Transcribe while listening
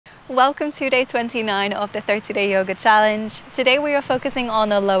Welcome to day 29 of the 30-day yoga challenge. Today we are focusing on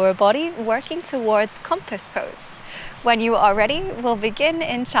the lower body, working towards compass pose. When you are ready, we'll begin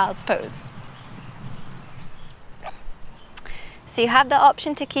in child's pose. So you have the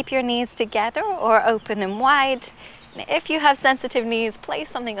option to keep your knees together or open them wide. If you have sensitive knees, place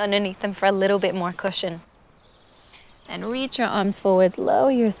something underneath them for a little bit more cushion. Then reach your arms forwards,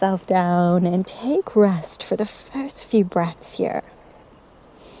 lower yourself down, and take rest for the first few breaths here.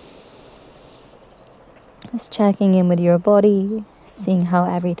 Just checking in with your body, seeing how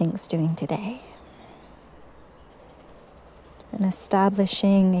everything's doing today. And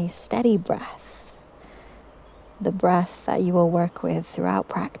establishing a steady breath, the breath that you will work with throughout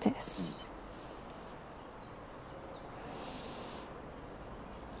practice.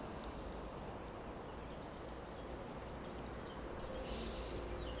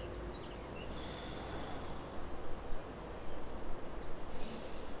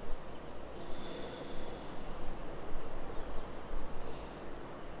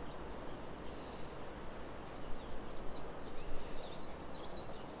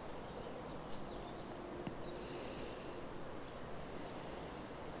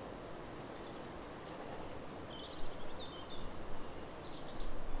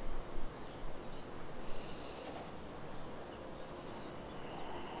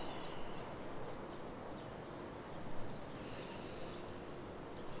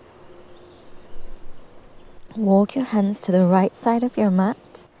 Walk your hands to the right side of your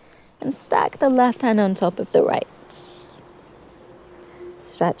mat and stack the left hand on top of the right.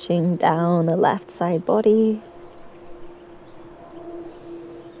 Stretching down the left side body.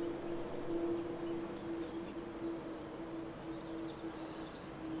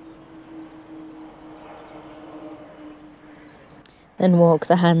 Then walk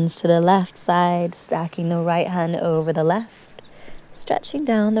the hands to the left side, stacking the right hand over the left, stretching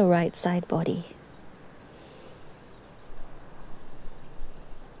down the right side body.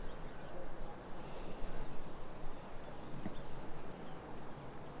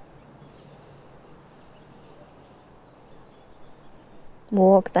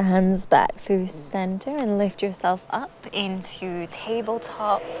 Walk the hands back through center and lift yourself up into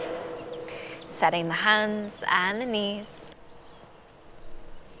tabletop, setting the hands and the knees.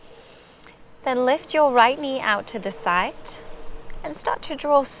 Then lift your right knee out to the side and start to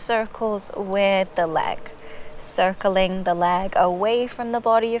draw circles with the leg, circling the leg away from the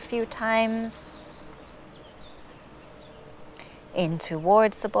body a few times, in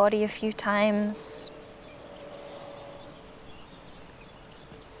towards the body a few times.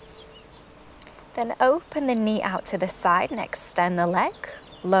 Then open the knee out to the side and extend the leg,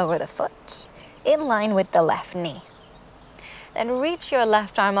 lower the foot, in line with the left knee. Then reach your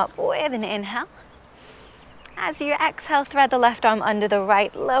left arm up with an inhale. As you exhale, thread the left arm under the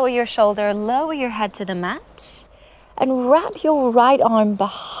right, lower your shoulder, lower your head to the mat, and wrap your right arm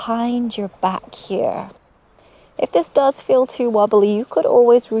behind your back here. If this does feel too wobbly, you could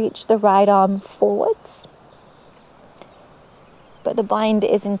always reach the right arm forwards. But the bind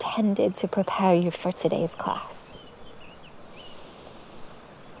is intended to prepare you for today's class.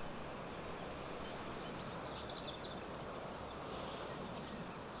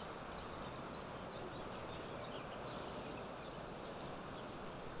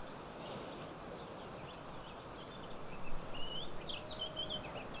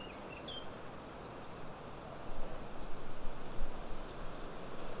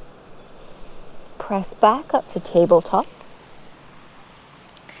 Press back up to tabletop.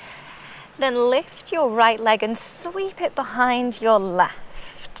 Then lift your right leg and sweep it behind your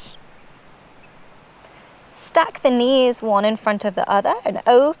left. Stack the knees one in front of the other and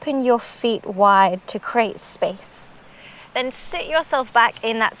open your feet wide to create space. Then sit yourself back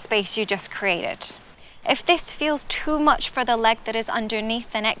in that space you just created. If this feels too much for the leg that is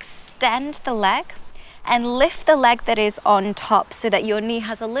underneath, then extend the leg and lift the leg that is on top so that your knee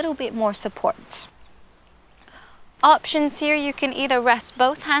has a little bit more support. Options here, you can either rest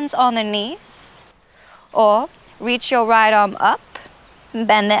both hands on the knees or reach your right arm up,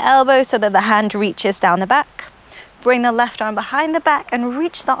 bend the elbow so that the hand reaches down the back. Bring the left arm behind the back and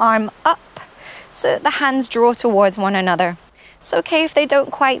reach the arm up so that the hands draw towards one another. It's okay if they don't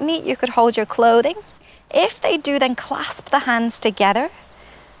quite meet, you could hold your clothing. If they do, then clasp the hands together.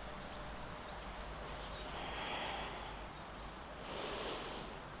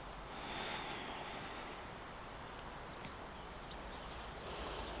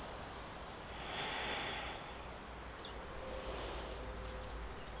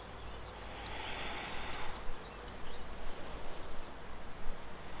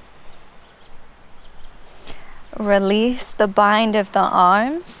 Release the bind of the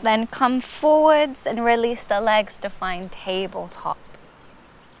arms, then come forwards and release the legs to find tabletop.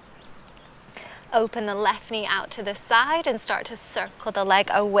 Open the left knee out to the side and start to circle the leg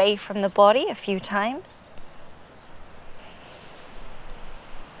away from the body a few times.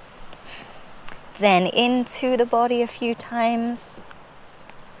 Then into the body a few times.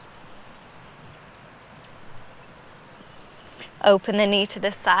 Open the knee to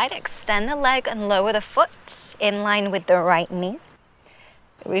the side, extend the leg and lower the foot in line with the right knee.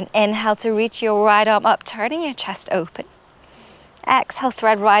 Inhale to reach your right arm up, turning your chest open. Exhale,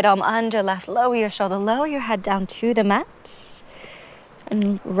 thread right arm under left, lower your shoulder, lower your head down to the mat.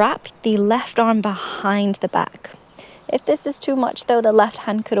 And wrap the left arm behind the back. If this is too much though, the left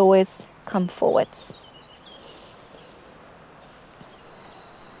hand could always come forwards.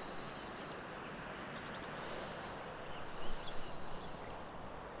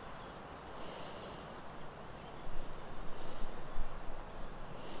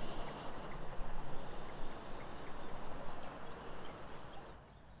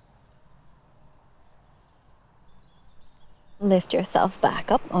 Lift yourself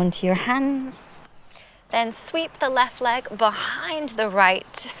back up onto your hands. Then sweep the left leg behind the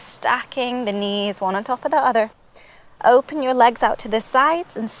right, stacking the knees one on top of the other. Open your legs out to the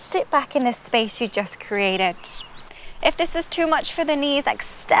sides and sit back in the space you just created. If this is too much for the knees,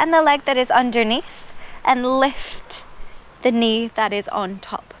 extend the leg that is underneath and lift the knee that is on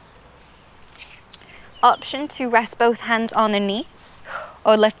top. Option to rest both hands on the knees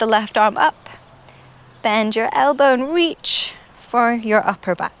or lift the left arm up. Bend your elbow and reach for your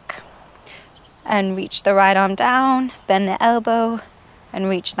upper back. And reach the right arm down, bend the elbow, and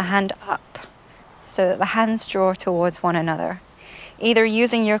reach the hand up so that the hands draw towards one another. Either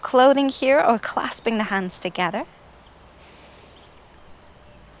using your clothing here or clasping the hands together.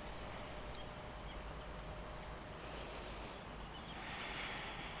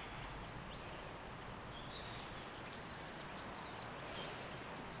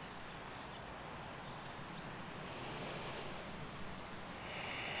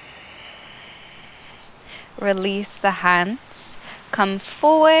 Release the hands, come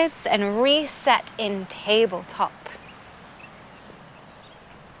forwards and reset in tabletop.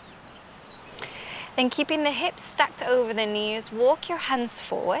 Then keeping the hips stacked over the knees, walk your hands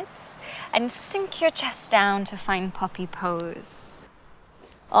forwards and sink your chest down to find puppy pose.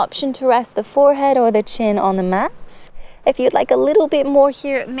 Option to rest the forehead or the chin on the mat. If you'd like a little bit more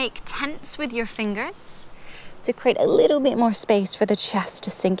here, make tents with your fingers to create a little bit more space for the chest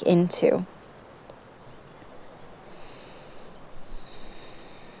to sink into.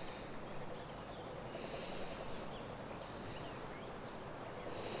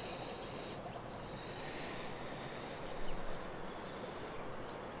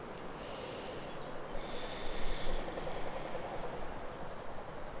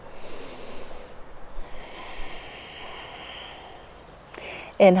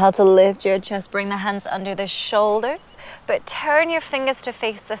 Inhale to lift your chest, bring the hands under the shoulders, but turn your fingers to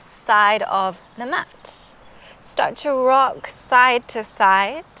face the side of the mat. Start to rock side to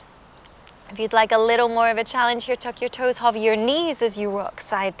side. If you'd like a little more of a challenge here, tuck your toes, hover your knees as you rock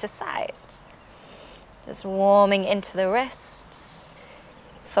side to side. Just warming into the wrists.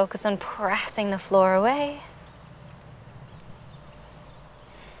 Focus on pressing the floor away.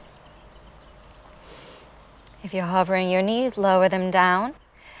 If you're hovering your knees, lower them down.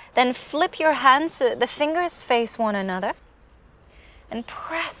 Then flip your hands so that the fingers face one another and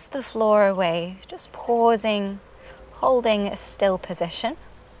press the floor away, just pausing, holding a still position.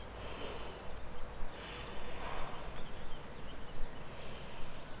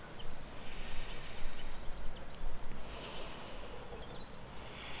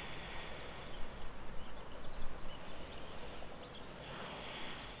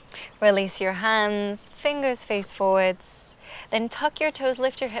 Release your hands, fingers face forwards. Then tuck your toes,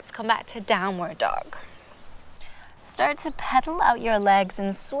 lift your hips, come back to downward dog. Start to pedal out your legs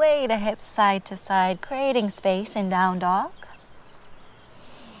and sway the hips side to side, creating space in down dog.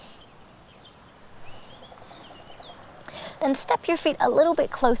 Then step your feet a little bit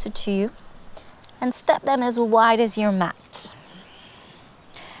closer to you and step them as wide as your mat.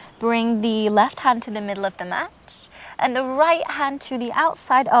 Bring the left hand to the middle of the mat and the right hand to the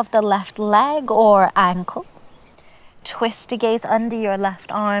outside of the left leg or ankle. Twist the gaze under your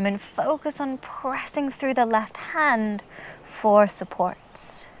left arm and focus on pressing through the left hand for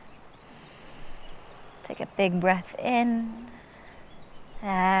support. Take a big breath in.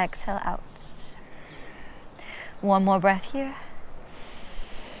 Exhale out. One more breath here.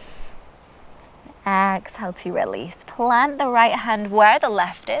 Exhale to release. Plant the right hand where the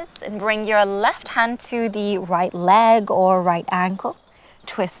left is and bring your left hand to the right leg or right ankle.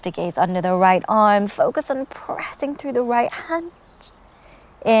 Twist the gaze under the right arm. Focus on pressing through the right hand.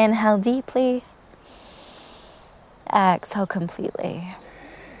 Inhale deeply. Exhale completely.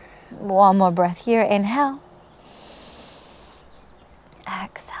 One more breath here. Inhale.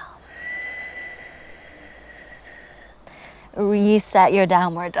 Exhale. Reset your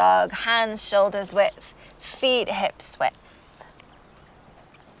downward dog. Hands, shoulders width. Feet, hips width.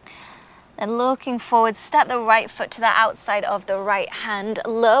 And looking forward, step the right foot to the outside of the right hand.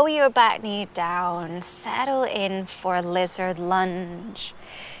 Lower your back knee down. Settle in for lizard lunge.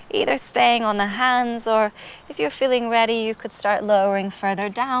 Either staying on the hands, or if you're feeling ready, you could start lowering further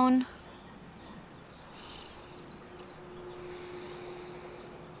down.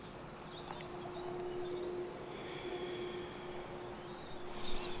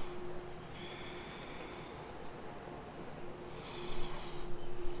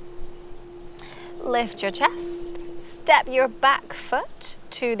 Lift your chest, step your back foot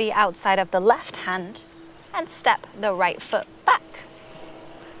to the outside of the left hand, and step the right foot back.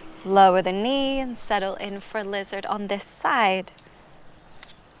 Lower the knee and settle in for lizard on this side.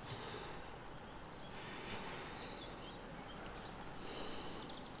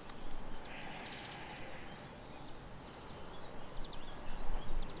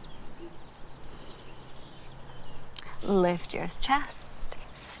 Lift your chest.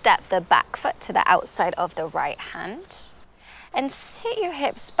 Step the back foot to the outside of the right hand and sit your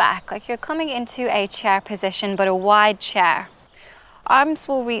hips back like you're coming into a chair position, but a wide chair. Arms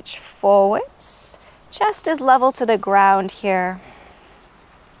will reach forwards, chest is level to the ground here.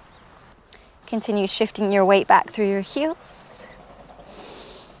 Continue shifting your weight back through your heels.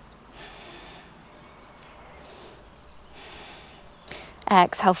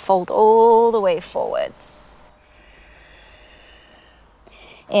 Exhale, fold all the way forwards.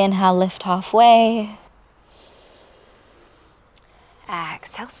 Inhale, lift halfway.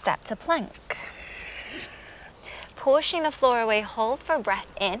 Exhale, step to plank. Pushing the floor away, hold for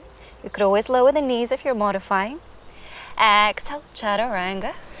breath in. You could always lower the knees if you're modifying. Exhale,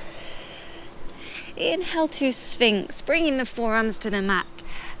 chaturanga. Inhale to Sphinx, bringing the forearms to the mat.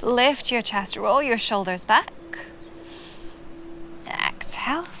 Lift your chest, roll your shoulders back.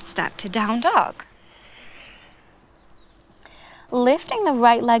 Exhale, step to down dog. Lifting the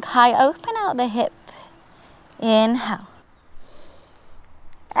right leg high, open out the hip. Inhale.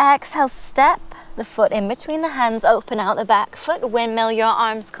 Exhale, step the foot in between the hands, open out the back foot, windmill your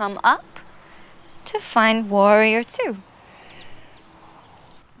arms, come up to find warrior two.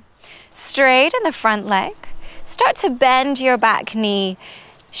 Straighten the front leg. Start to bend your back knee,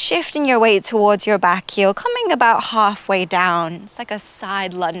 shifting your weight towards your back heel, coming about halfway down. It's like a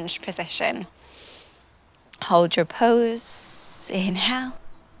side lunge position. Hold your pose. Inhale.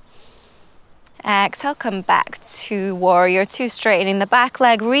 Exhale, come back to warrior two, straightening the back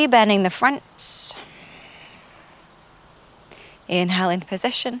leg, rebending the front. Inhale in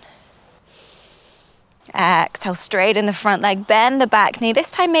position. Exhale, straighten the front leg, bend the back knee.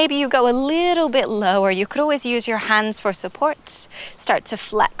 This time maybe you go a little bit lower. You could always use your hands for support. Start to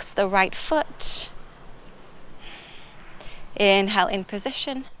flex the right foot. Inhale in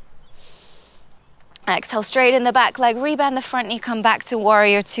position. Exhale, straighten the back leg, rebend the front knee, come back to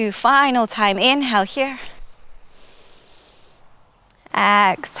warrior two. Final time, inhale here.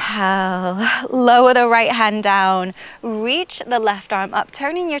 Exhale, lower the right hand down, reach the left arm up,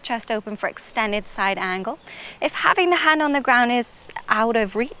 turning your chest open for extended side angle. If having the hand on the ground is out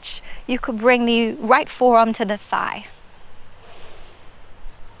of reach, you could bring the right forearm to the thigh.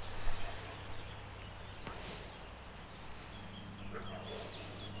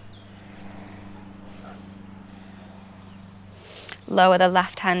 Lower the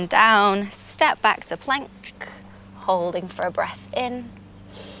left hand down, step back to plank, holding for a breath in.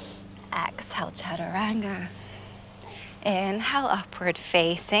 Exhale, chaturanga. Inhale, upward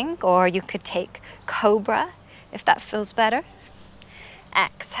facing, or you could take cobra if that feels better.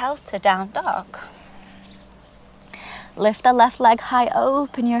 Exhale to down dog. Lift the left leg high,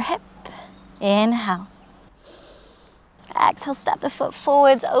 open your hip. Inhale. Exhale, step the foot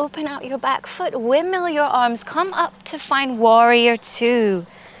forwards, open out your back foot, windmill your arms, come up to find warrior two.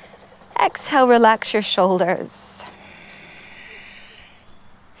 Exhale, relax your shoulders.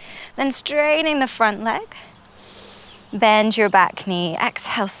 Then straightening the front leg, bend your back knee.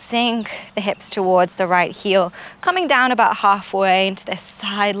 Exhale, sink the hips towards the right heel, coming down about halfway into this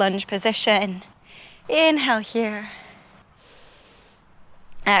side lunge position. Inhale here.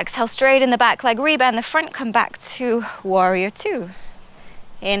 Exhale, straighten the back leg, rebend the front, come back to warrior two.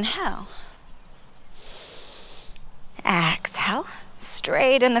 Inhale. Exhale.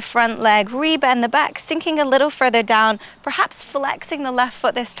 Straighten the front leg, rebend the back, sinking a little further down, perhaps flexing the left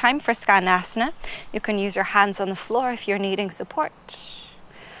foot this time for Skandasana. You can use your hands on the floor if you're needing support.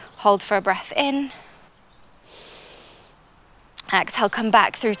 Hold for a breath in. Exhale, come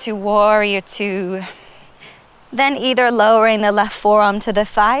back through to Warrior Two. Then either lowering the left forearm to the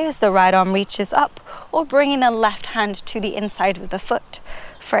thigh as the right arm reaches up, or bringing the left hand to the inside of the foot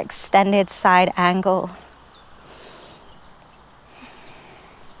for extended side angle.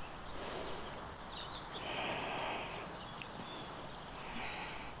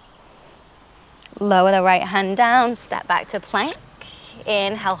 Lower the right hand down, step back to plank.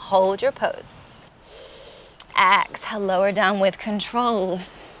 Inhale, hold your pose. Exhale, lower down with control.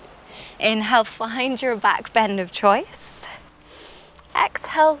 Inhale, find your back bend of choice.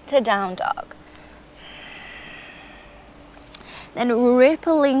 Exhale to down dog. Then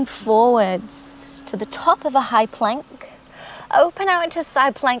rippling forwards to the top of a high plank. Open out into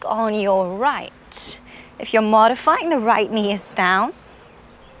side plank on your right. If you're modifying, the right knee is down.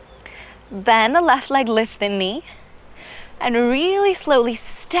 Bend the left leg, lift the knee, and really slowly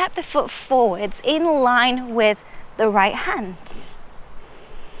step the foot forwards in line with the right hand.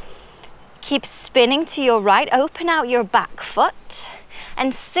 Keep spinning to your right, open out your back foot,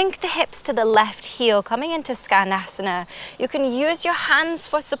 and sink the hips to the left heel, coming into Skandasana. You can use your hands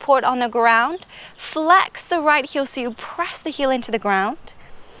for support on the ground. Flex the right heel so you press the heel into the ground,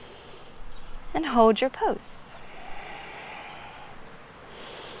 and hold your pose.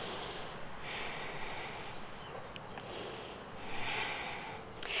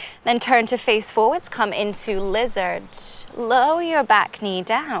 Then turn to face forwards, come into lizard. Lower your back knee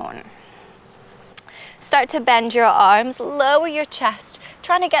down. Start to bend your arms, lower your chest,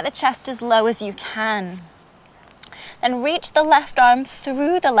 trying to get the chest as low as you can. Then reach the left arm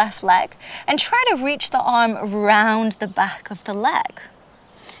through the left leg and try to reach the arm around the back of the leg.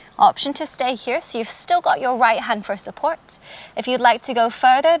 Option to stay here, so you've still got your right hand for support. If you'd like to go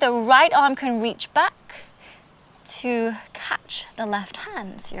further, the right arm can reach back to catch the left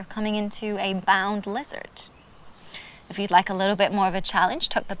hand. So you're coming into a bound lizard. If you'd like a little bit more of a challenge,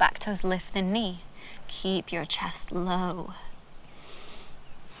 tuck the back toes, lift the knee. Keep your chest low.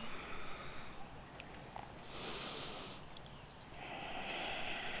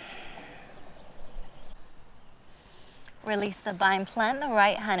 Release the bind, plant the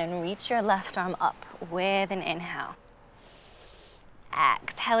right hand and reach your left arm up with an inhale.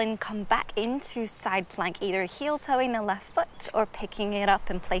 Exhale and come back into side plank, either heel toeing the left foot or picking it up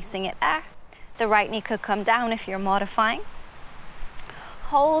and placing it there. The right knee could come down if you're modifying.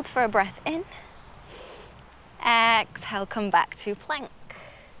 Hold for a breath in. Exhale, come back to plank.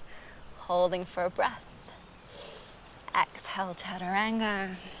 Holding for a breath. Exhale,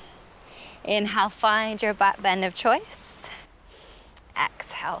 chaturanga. Inhale, find your back bend of choice.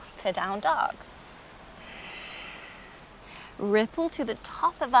 Exhale to down dog. Ripple to the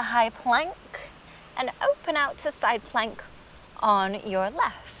top of a high plank and open out to side plank on your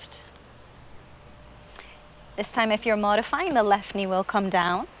left. This time, if you're modifying, the left knee will come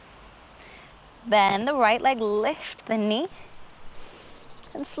down. Bend the right leg, lift the knee,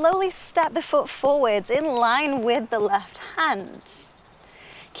 and slowly step the foot forwards in line with the left hand.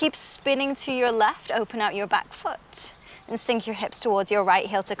 Keep spinning to your left, open out your back foot, and sink your hips towards your right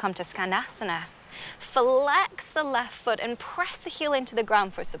heel to come to Skandasana. Flex the left foot and press the heel into the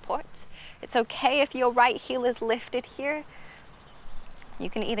ground for support. It's okay if your right heel is lifted here. You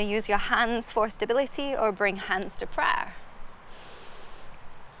can either use your hands for stability or bring hands to prayer.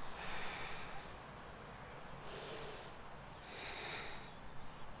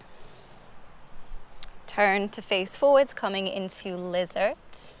 Turn to face forwards, coming into lizard.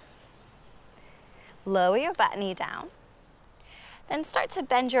 Lower your back knee down. Then start to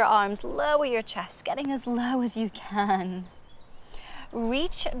bend your arms, lower your chest, getting as low as you can.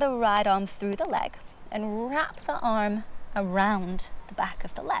 Reach the right arm through the leg and wrap the arm around the back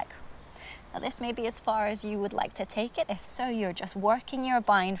of the leg. Now this may be as far as you would like to take it. If so, you're just working your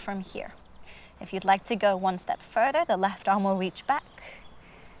bind from here. If you'd like to go one step further, the left arm will reach back,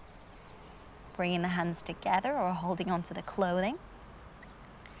 bringing the hands together or holding onto the clothing.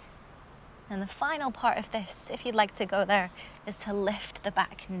 And the final part of this, if you'd like to go there, is to lift the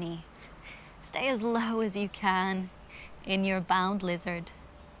back knee. Stay as low as you can in your bound lizard.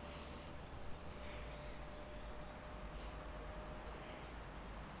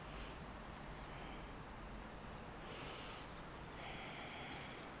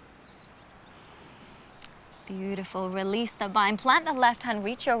 Beautiful. Release the bind. Plant the left hand,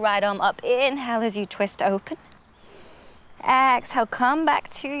 reach your right arm up. Inhale as you twist open. Exhale, come back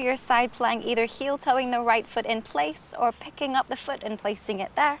to your side plank, either heel toeing the right foot in place or picking up the foot and placing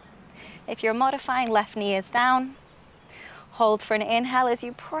it there. If you're modifying, left knee is down. Hold for an inhale as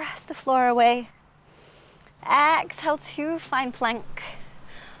you press the floor away. Exhale to find plank.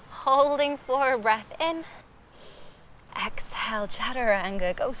 Holding for a breath in. Exhale,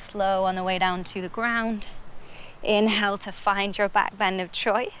 chaturanga. Go slow on the way down to the ground. Inhale to find your back bend of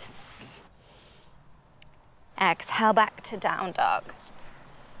choice. Exhale back to down dog.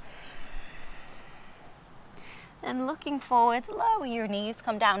 Then looking forwards, lower your knees,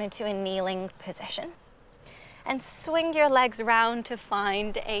 come down into a kneeling position. And swing your legs around to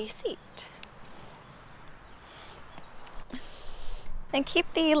find a seat. Then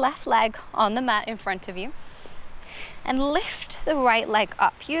keep the left leg on the mat in front of you. And lift the right leg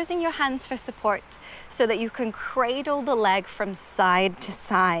up, using your hands for support so that you can cradle the leg from side to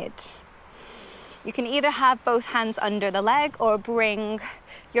side. You can either have both hands under the leg or bring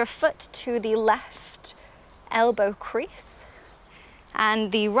your foot to the left elbow crease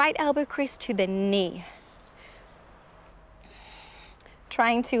and the right elbow crease to the knee.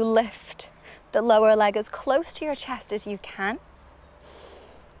 Trying to lift the lower leg as close to your chest as you can.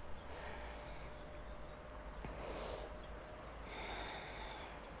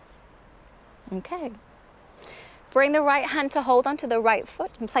 Okay. Bring the right hand to hold onto the right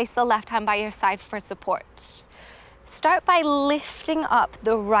foot and place the left hand by your side for support. Start by lifting up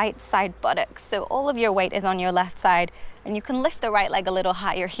the right side buttocks. So all of your weight is on your left side and you can lift the right leg a little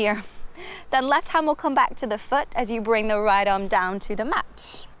higher here. Then left hand will come back to the foot as you bring the right arm down to the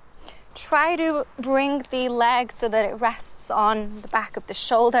mat. Try to bring the leg so that it rests on the back of the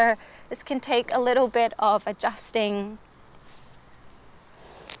shoulder. This can take a little bit of adjusting.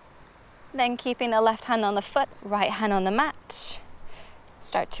 Then keeping the left hand on the foot, right hand on the mat.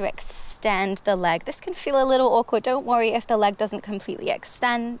 Start to extend the leg. This can feel a little awkward. Don't worry if the leg doesn't completely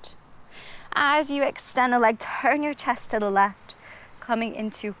extend. As you extend the leg, turn your chest to the left, coming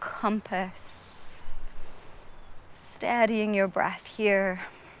into compass. Steadying your breath here.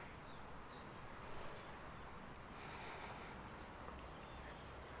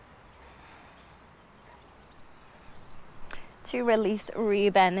 To release,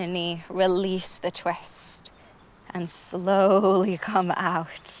 rebend the knee, release the twist, and slowly come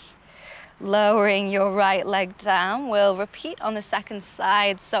out. Lowering your right leg down. We'll repeat on the second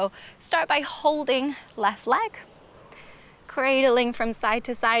side. So start by holding left leg, cradling from side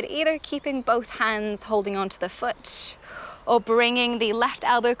to side, either keeping both hands holding onto the foot or bringing the left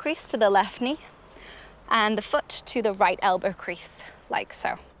elbow crease to the left knee and the foot to the right elbow crease, like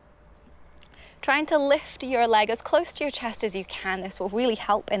so. Trying to lift your leg as close to your chest as you can. This will really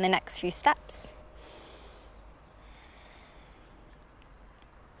help in the next few steps.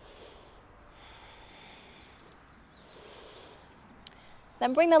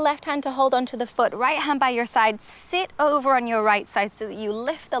 Then bring the left hand to hold onto the foot, right hand by your side, sit over on your right side so that you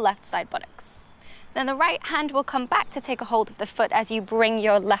lift the left side buttocks. Then the right hand will come back to take a hold of the foot as you bring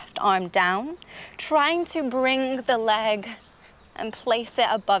your left arm down, trying to bring the leg and place it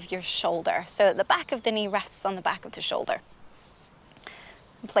above your shoulder so that the back of the knee rests on the back of the shoulder.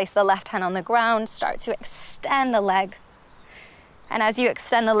 And place the left hand on the ground, start to extend the leg. And as you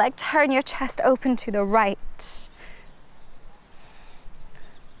extend the leg, turn your chest open to the right.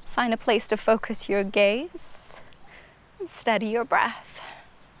 Find a place to focus your gaze and steady your breath.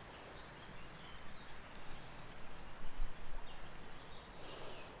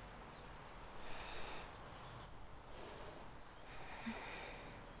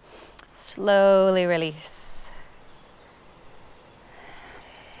 Slowly release.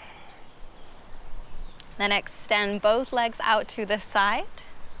 Then extend both legs out to the side,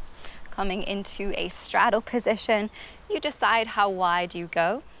 coming into a straddle position. You decide how wide you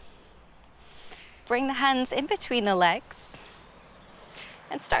go. Bring the hands in between the legs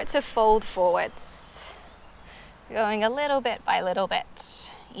and start to fold forwards, going a little bit by little bit,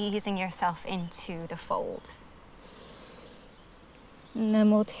 easing yourself into the fold. And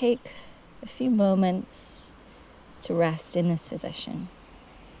then we'll take a few moments to rest in this position.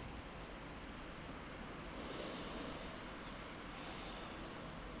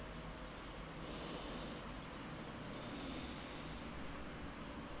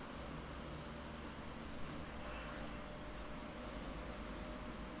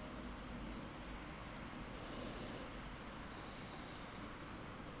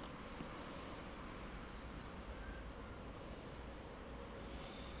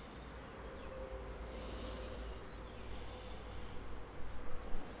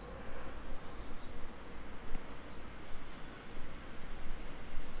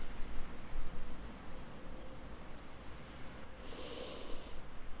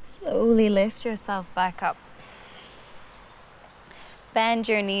 Slowly lift yourself back up. Bend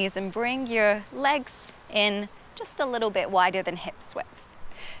your knees and bring your legs in just a little bit wider than hips width.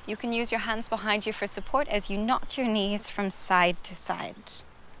 You can use your hands behind you for support as you knock your knees from side to side.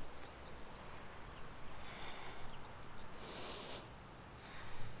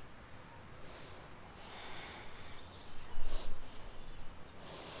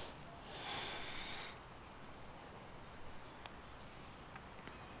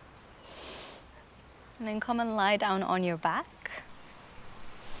 And then come and lie down on your back.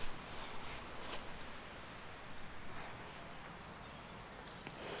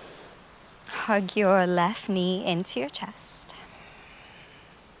 Hug your left knee into your chest.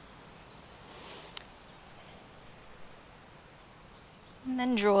 And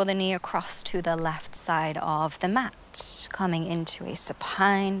then draw the knee across to the left side of the mat, coming into a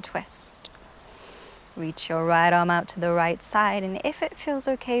supine twist. Reach your right arm out to the right side, and if it feels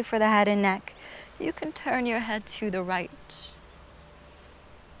okay for the head and neck, you can turn your head to the right.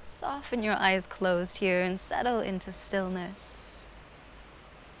 Soften your eyes closed here and settle into stillness.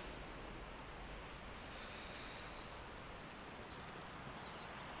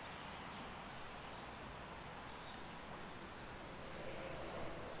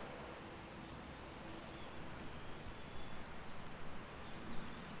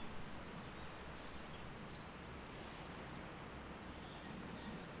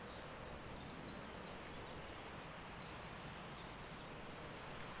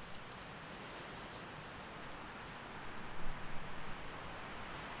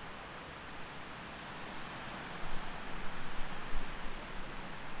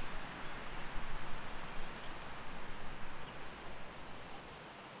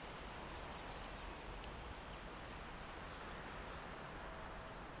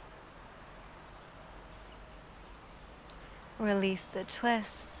 Release the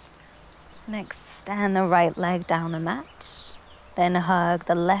twist and extend the right leg down the mat. Then hug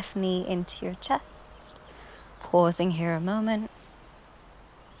the left knee into your chest. Pausing here a moment.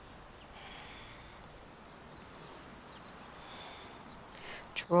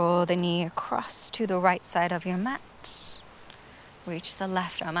 Draw the knee across to the right side of your mat. Reach the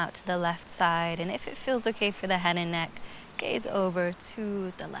left arm out to the left side, and if it feels okay for the head and neck, gaze over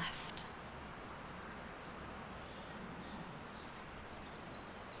to the left.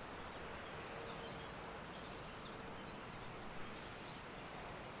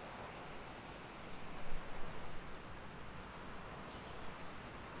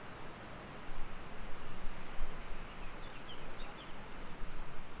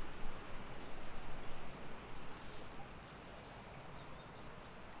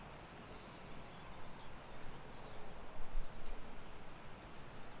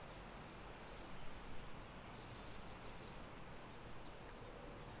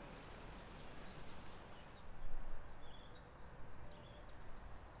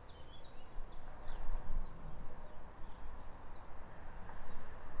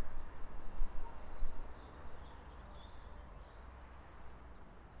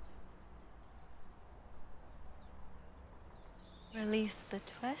 Release the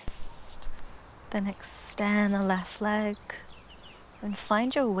twist, then extend the left leg and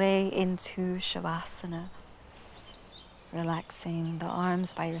find your way into Shavasana. Relaxing the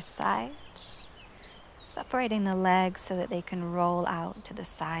arms by your side, separating the legs so that they can roll out to the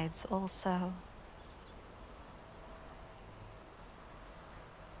sides also.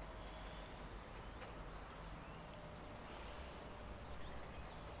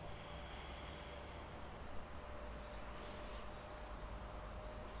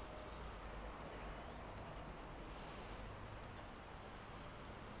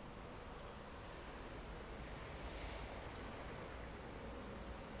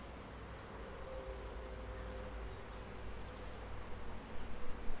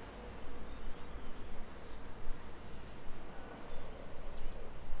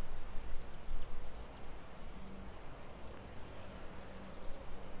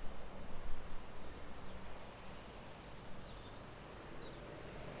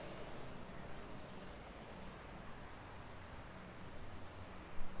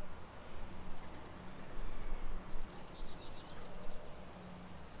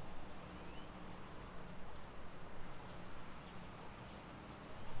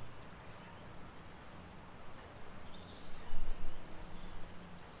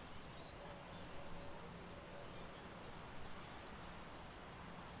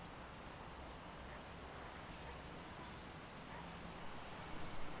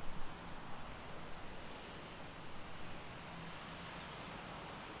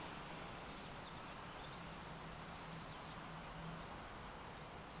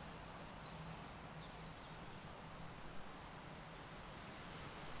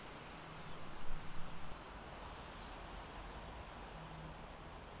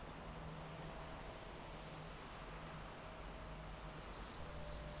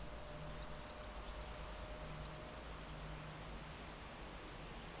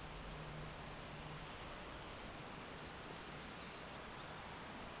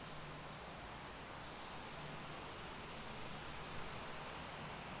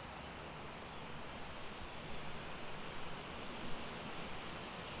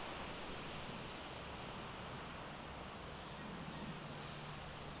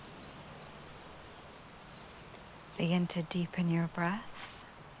 Begin to deepen your breath.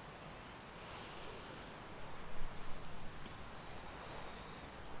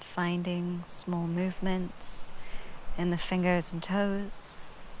 Finding small movements in the fingers and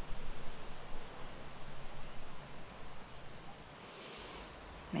toes.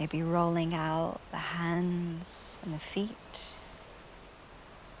 Maybe rolling out the hands and the feet.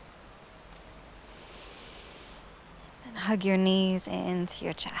 And hug your knees into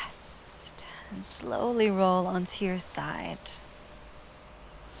your chest and slowly roll onto your side.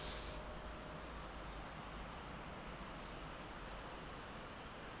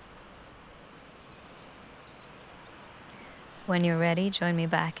 When you're ready, join me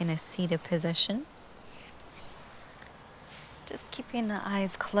back in a seated position. Just keeping the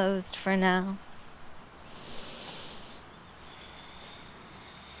eyes closed for now.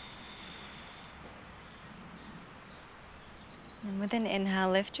 And with an inhale,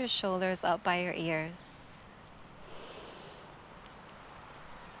 lift your shoulders up by your ears.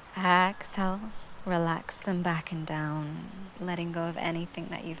 Exhale, relax them back and down, letting go of anything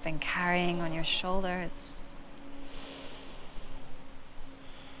that you've been carrying on your shoulders.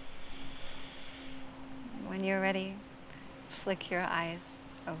 When you're ready, flick your eyes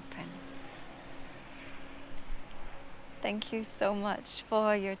open. Thank you so much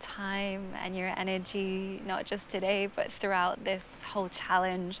for your time and your energy, not just today, but throughout this whole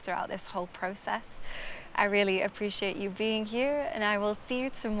challenge, throughout this whole process. I really appreciate you being here, and I will see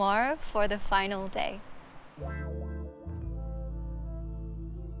you tomorrow for the final day.